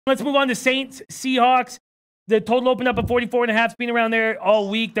Let's move on to Saints, Seahawks. The total opened up at 44.5. It's been around there all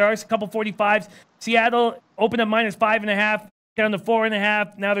week. There are a couple 45s. Seattle opened up -5.5, down to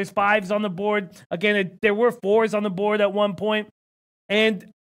 4.5. Now there's 5s on the board. Again, there were 4s on the board at one point.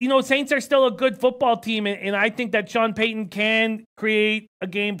 And, Saints are still a good football team. And I think that Sean Payton can create a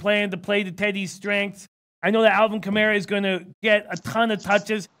game plan to play to Teddy's strengths. I know that Alvin Kamara is going to get a ton of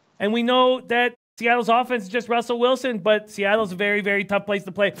touches. And we know that Seattle's offense is just Russell Wilson, but Seattle's a very, very tough place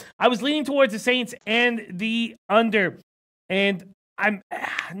to play. I was leaning towards the Saints and the under, and I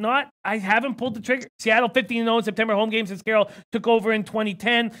haven't pulled the trigger. Seattle 15-0 in September home games since Carroll took over in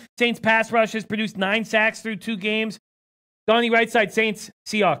 2010. Saints pass rush has produced 9 sacks through 2 games. Donnie, right side, Saints,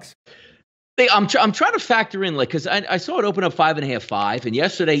 Seahawks. I'm trying to factor in, because I saw it open up 5.5, 5, and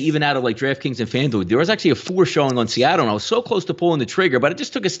yesterday, even out of DraftKings and FanDuel, there was actually a 4 showing on Seattle, and I was so close to pulling the trigger, but I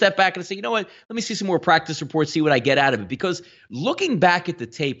just took a step back and I said, you know what, let me see some more practice reports, see what I get out of it, because looking back at the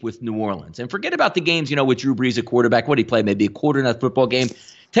tape with New Orleans, and forget about the games, with Drew Brees at quarterback, what did he play, maybe a quarter in that football game?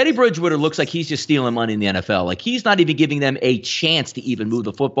 Teddy Bridgewater looks like he's just stealing money in the NFL. He's not even giving them a chance to even move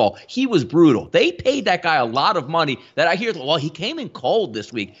the football. He was brutal. They paid that guy a lot of money that I hear, well, he came in cold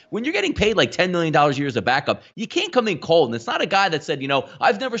this week. When you're getting paid $10 million a year as a backup, you can't come in cold. And it's not a guy that said,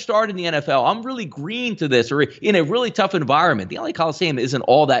 I've never started in the NFL. I'm really green to this, or in a really tough environment. The LA Coliseum isn't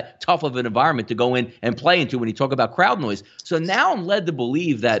all that tough of an environment to go in and play into when you talk about crowd noise. So now I'm led to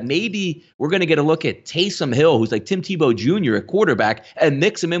believe that maybe we're going to get a look at Taysom Hill, who's like Tim Tebow Jr. at quarterback, and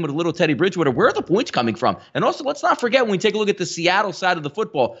mix him in with a little Teddy Bridgewater. Where are the points coming from? And also, let's not forget, when we take a look at the Seattle side of the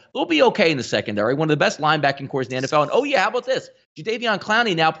football, they'll be okay in the secondary. One of the best linebacking cores in the NFL. And, oh, yeah, how about this? Jadeveon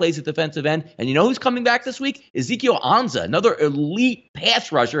Clowney now plays at defensive end. And you know who's coming back this week? Ezekiel Anza, another elite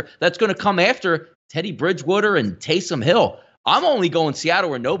pass rusher that's going to come after Teddy Bridgewater and Taysom Hill. I'm only going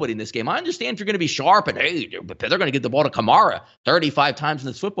Seattle or nobody in this game. I understand if you're going to be sharp and, hey, they're going to get the ball to Kamara 35 times in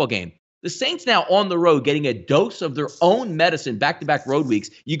this football game. The Saints now on the road getting a dose of their own medicine, back-to-back road weeks.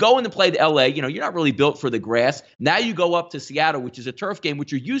 You go in to play to L.A., you're not really built for the grass. Now you go up to Seattle, which is a turf game,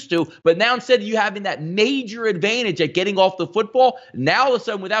 which you're used to. But now instead of you having that major advantage at getting off the football, now all of a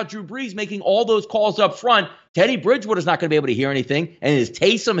sudden without Drew Brees making all those calls up front, Teddy Bridgewater's not going to be able to hear anything. And is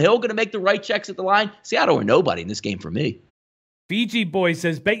Taysom Hill going to make the right checks at the line? Seattle or nobody in this game for me. Fiji Boy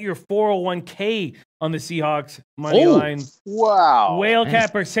says, bet your 401k on the Seahawks money line. Wow. Whale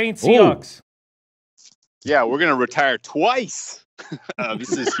Capper, Saints, Seahawks. Yeah, we're going to retire twice.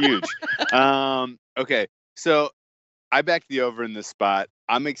 This is huge. Okay, so I backed the over in this spot.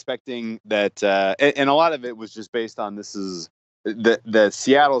 I'm expecting that, and a lot of it was just based on the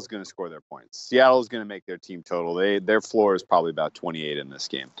Seattle's going to score their points. Seattle's going to make their team total. Their floor is probably about 28 in this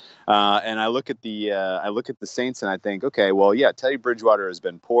game. And I look at the Saints and I think, okay, well, yeah, Teddy Bridgewater has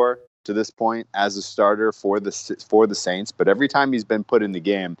been poor to this point as a starter for the Saints, but every time he's been put in the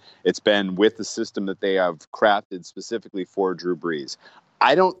game, it's been with the system that they have crafted specifically for Drew Brees.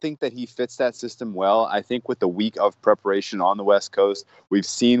 I don't think that he fits that system well. I think with the week of preparation on the West Coast, we've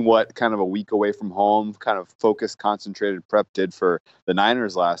seen what kind of a week away from home, kind of focused, concentrated prep did for the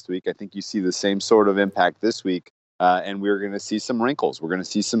Niners last week. I think you see the same sort of impact this week, and we're going to see some wrinkles. We're going to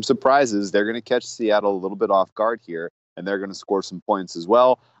see some surprises. They're going to catch Seattle a little bit off guard here, and they're going to score some points as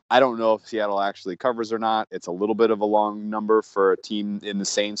well. I don't know if Seattle actually covers or not. It's a little bit of a long number for a team in the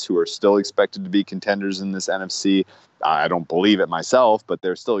Saints who are still expected to be contenders in this NFC. I don't believe it myself, but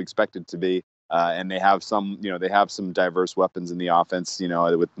they're still expected to be. And they have some diverse weapons in the offense,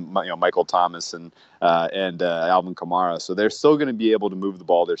 with Michael Thomas and Alvin Kamara. So they're still going to be able to move the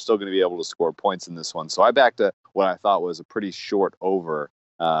ball. They're still going to be able to score points in this one. So I backed what I thought was a pretty short over.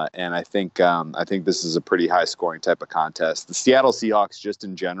 And I think this is a pretty high-scoring type of contest. The Seattle Seahawks, just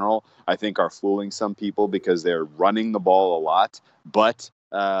in general, I think are fooling some people because they're running the ball a lot. But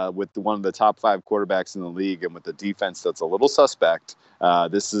with one of the top 5 quarterbacks in the league and with the defense that's a little suspect,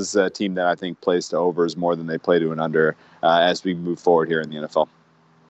 this is a team that I think plays to overs more than they play to an under as we move forward here in the NFL.